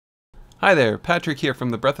Hi there, Patrick here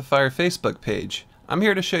from the Breath of Fire Facebook page. I'm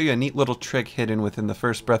here to show you a neat little trick hidden within the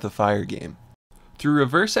first Breath of Fire game. Through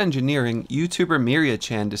reverse engineering, YouTuber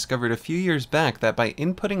Myriachan discovered a few years back that by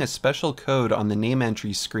inputting a special code on the name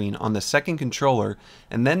entry screen on the second controller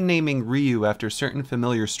and then naming Ryu after certain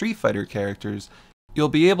familiar Street Fighter characters, you'll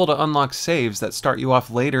be able to unlock saves that start you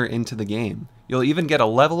off later into the game. You'll even get a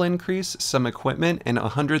level increase, some equipment, and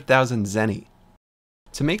 100,000 zenny.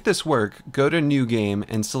 To make this work, go to New Game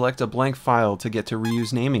and select a blank file to get to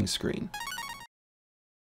Ryu's naming screen.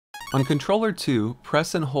 On controller 2,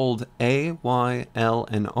 press and hold A, Y, L,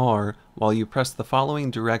 and R while you press the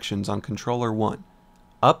following directions on controller 1.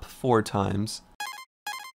 Up 4 times,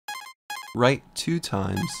 right 2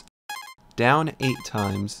 times, down 8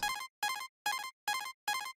 times,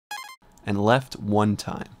 and left 1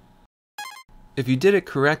 time. If you did it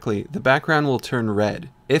correctly, the background will turn red.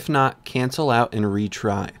 If not, cancel out and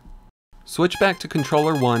retry. Switch back to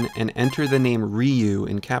controller 1 and enter the name Ryu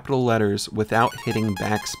in capital letters without hitting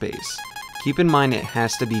backspace. Keep in mind it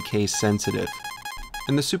has to be case sensitive.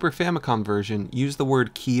 In the Super Famicom version, use the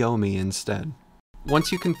word Kiyomi instead. Once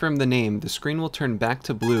you confirm the name, the screen will turn back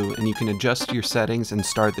to blue and you can adjust your settings and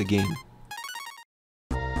start the game.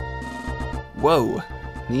 Whoa!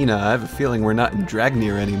 Nina, I have a feeling we're not in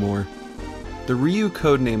Dragnir anymore. The Ryu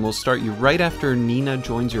codename will start you right after Nina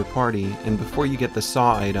joins your party and before you get the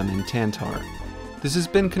Saw item in Tantar. This has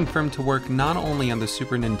been confirmed to work not only on the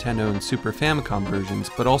Super Nintendo and Super Famicom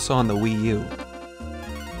versions, but also on the Wii U.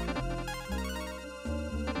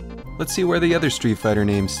 Let's see where the other Street Fighter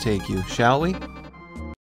names take you, shall we?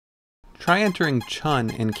 Try entering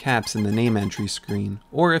CHUN in caps in the name entry screen,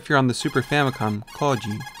 or if you're on the Super Famicom,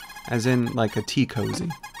 Koji, as in like a tea cozy.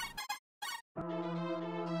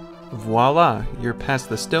 Voila! You're past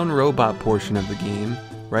the stone robot portion of the game,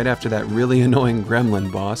 right after that really annoying gremlin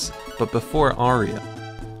boss, but before Aria.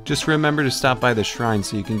 Just remember to stop by the shrine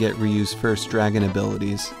so you can get Ryu's first dragon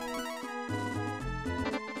abilities.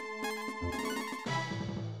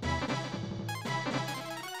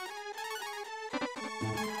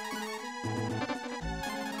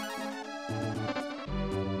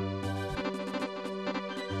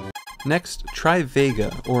 Next, try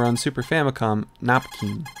VEGA, or on Super Famicom,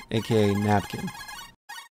 Napkin, aka Napkin.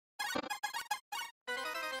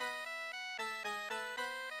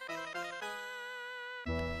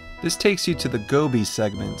 This takes you to the Gobi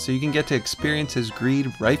segment, so you can get to experience his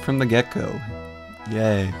greed right from the get-go.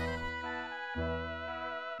 Yay.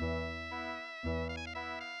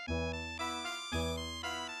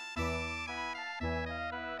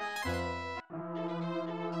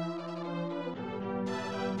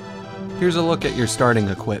 Here's a look at your starting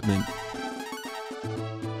equipment.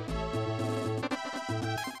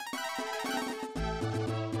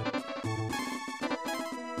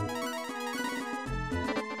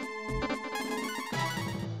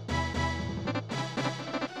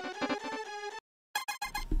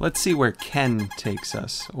 Let's see where Ken takes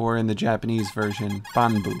us, or in the Japanese version,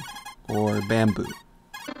 Banbu, or Bamboo.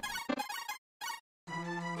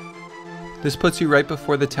 This puts you right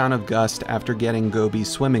before the town of Gust after getting Gobi's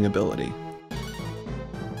swimming ability.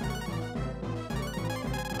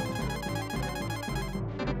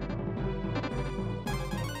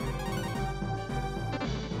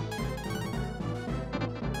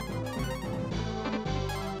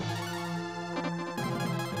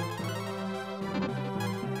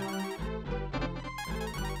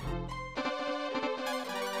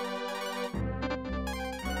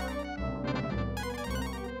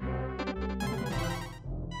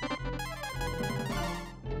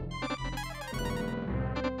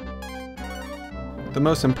 The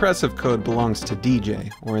most impressive code belongs to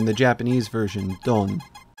DJ, or in the Japanese version, Don.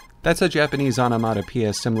 That's a Japanese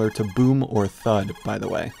onomatopoeia similar to boom or thud, by the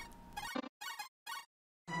way.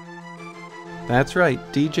 That's right,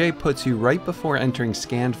 DJ puts you right before entering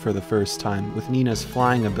Scanned for the first time, with Nina's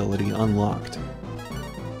flying ability unlocked.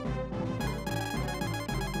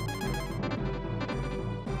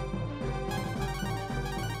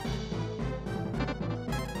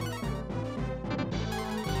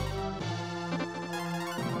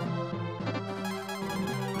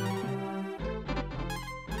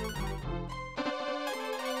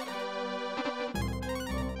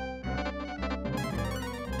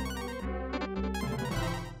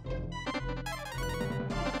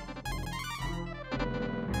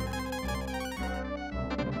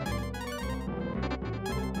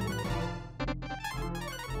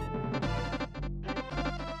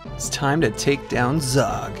 It's time to take down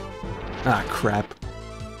Zog. Ah, crap.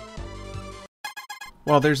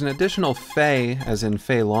 While there's an additional Fei, as in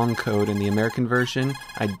Fei Long code in the American version,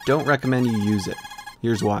 I don't recommend you use it.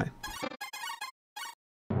 Here's why.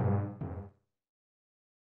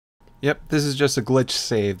 Yep, this is just a glitch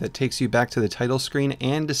save that takes you back to the title screen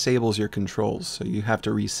and disables your controls, so you have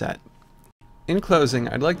to reset. In closing,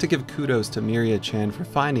 I'd like to give kudos to Myriachan for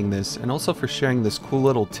finding this and also for sharing this cool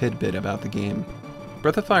little tidbit about the game.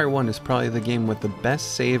 Breath of Fire 1 is probably the game with the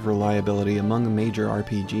best save reliability among major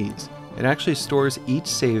RPGs. It actually stores each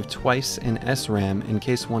save twice in SRAM in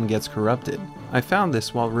case one gets corrupted. I found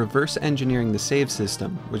this while reverse engineering the save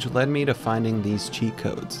system, which led me to finding these cheat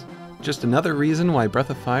codes. Just another reason why Breath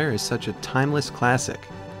of Fire is such a timeless classic.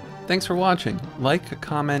 Thanks for watching. Like,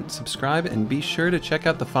 comment, subscribe, and be sure to check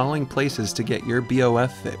out the following places to get your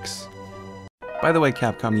BOF fix. By the way,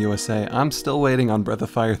 Capcom USA, I'm still waiting on Breath of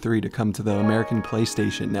Fire 3 to come to the American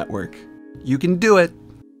PlayStation Network. You can do it!